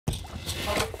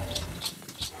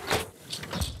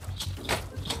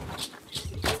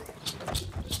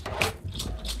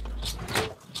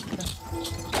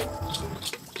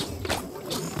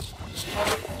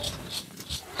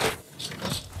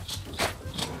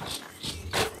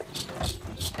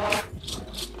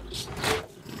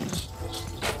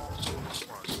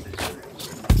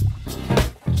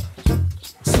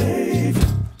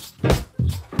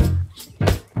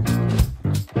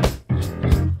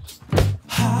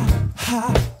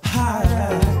ha, ha.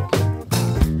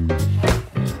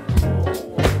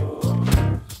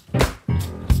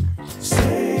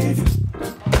 Saviour.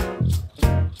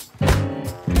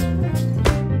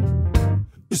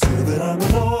 You say that I'm a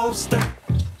lost step.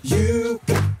 You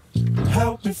can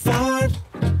help me find,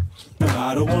 but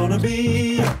I don't wanna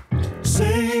be a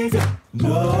savior.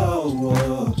 No,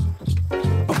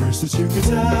 I wish that you could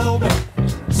tell me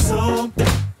something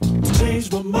to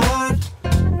change my mind,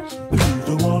 but you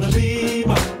don't wanna be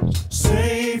my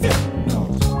savior.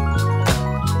 No.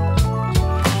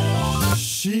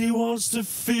 She wants to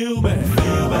feel me,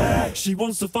 feel me. She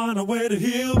wants to find a way to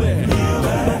heal me, heal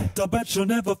me. But I bet she'll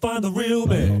never find the real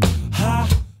me. Ha,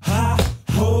 ha,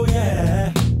 oh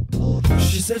yeah.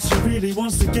 She said she really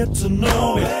wants to get to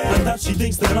know me, and that she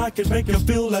thinks that I can make her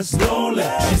feel less lonely.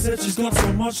 She said she's got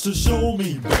so much to show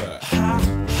me, but ha,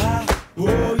 ha,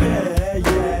 oh yeah,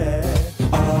 yeah.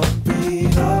 I've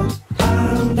been up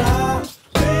and I've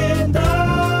been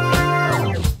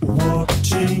down,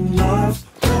 watching life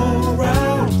go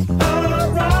round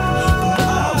and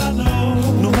round. I know,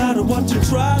 no matter what you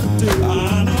try to do,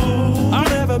 I know I'll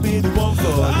never be the one for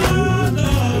you. I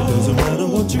know, it doesn't matter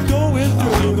what you're going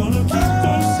through, you're gonna keep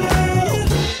on saying.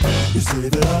 You say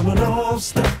that I'm an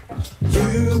all-star,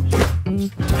 you can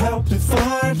help me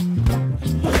find,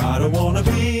 but I don't wanna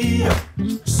be a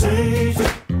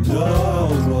savior,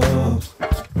 no.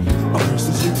 I wish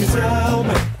that you could tell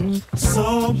me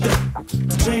something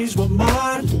to change my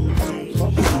mind,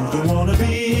 but you don't wanna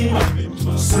be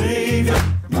my savior.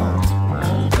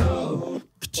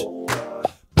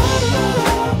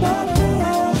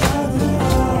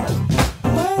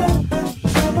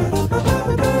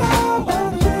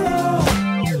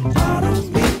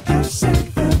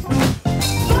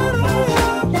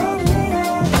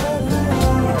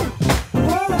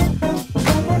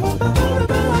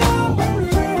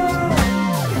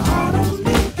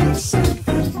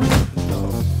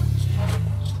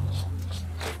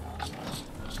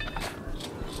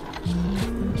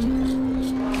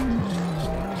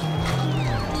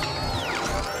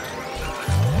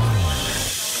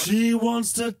 She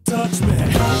wants to touch me,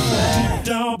 deep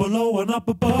down below and up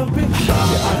above me. Yeah,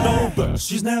 I know, but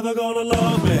she's never gonna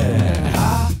love me.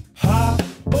 Ha, ha,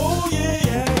 oh yeah,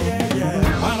 yeah, yeah,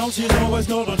 yeah. I know she's always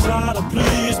gonna try to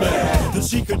please me, that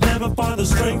she could never find the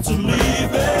strength to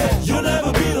leave me. You'll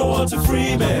never be the one to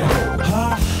free me.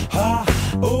 Ha, ha,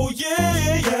 oh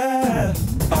yeah, yeah.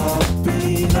 I've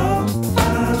been up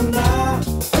and I've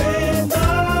been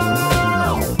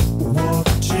down,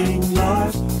 watching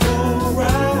life go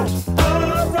round.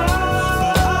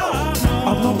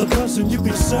 The person you've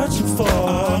been searching for,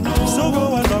 so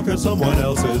go and knock at someone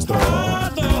else's door,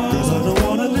 'cause I don't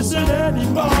wanna listen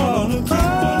anymore.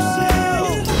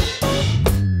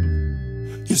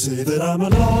 You say that I'm a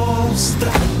lost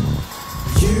step,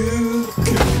 you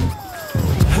can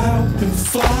help me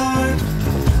find,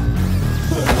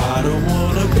 but I don't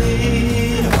wanna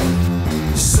be a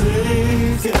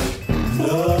savior,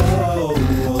 no.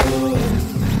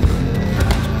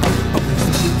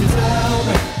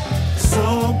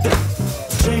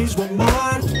 Change my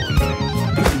mind,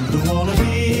 but you don't wanna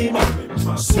be my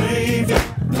savior.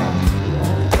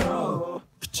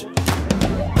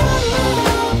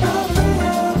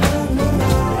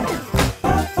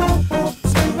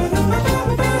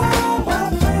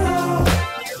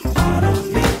 I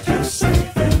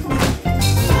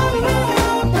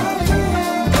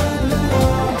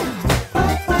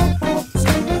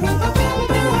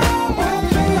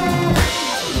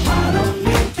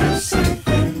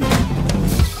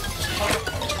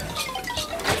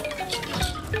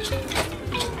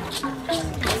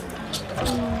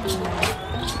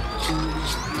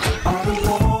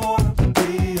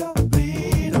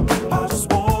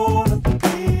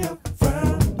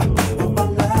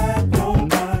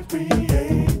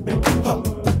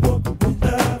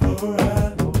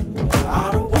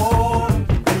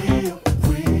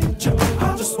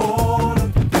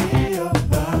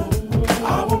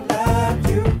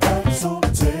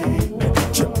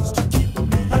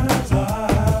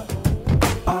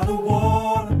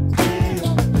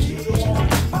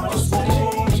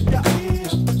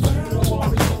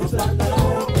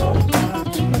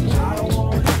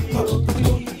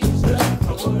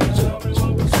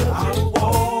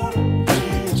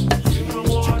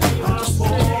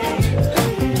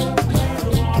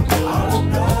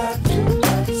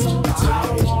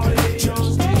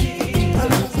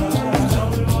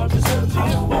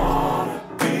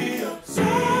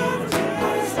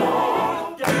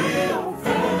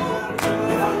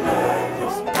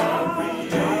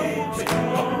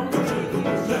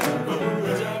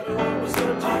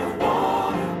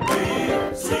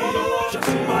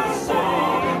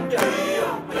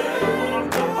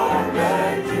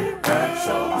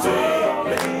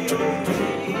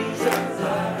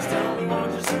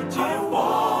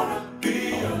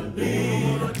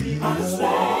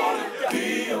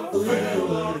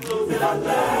I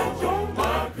let your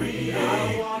mind create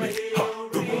me.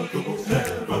 The one who will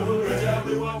never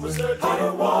exactly what we're searching. I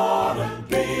don't wanna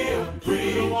be a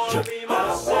preacher. I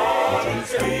wanna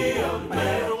be a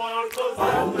man.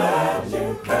 I'll let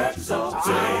you catch some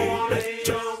take.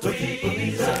 Just to keep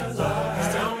these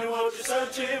eyes. Tell me what you're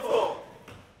searching for.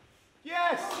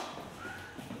 Yes!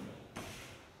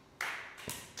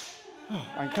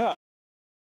 And cut.